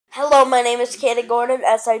Hello, my name is Katie Gordon,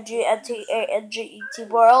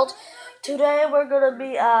 signtangetworld. Today we're gonna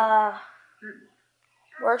be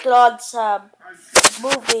working on some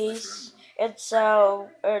movies, and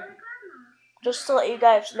just to let you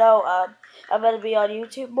guys know, I'm gonna be on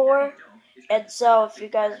YouTube more, and so if you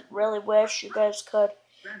guys really wish, you guys could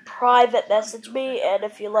private message me, and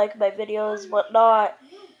if you like my videos, whatnot,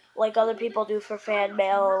 like other people do for fan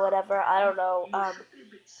mail or whatever, I don't know,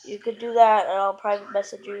 you could do that, and I'll private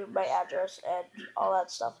message you my address and all that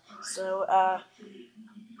stuff. So,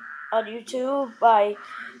 on YouTube, my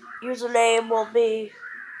username will be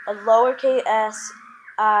a lowercase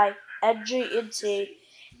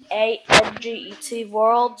signtanget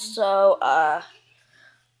world. So,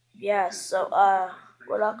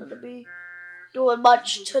 we're not gonna be doing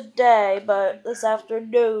much today, but this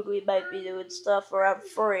afternoon we might be doing stuff around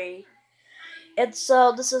 3. And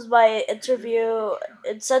so this is my interview.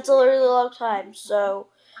 It's since a really long time, so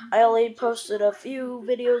I only posted a few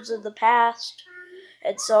videos in the past,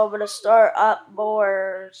 and so I'm gonna start up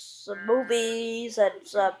some movies and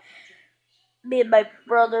some me and my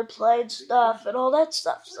brother playing stuff and all that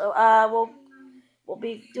stuff. So we'll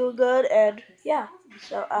be doing good, and yeah.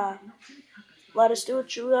 So let us do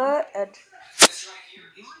what you want and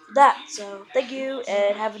that. So thank you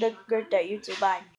and have a great day. You too. Bye.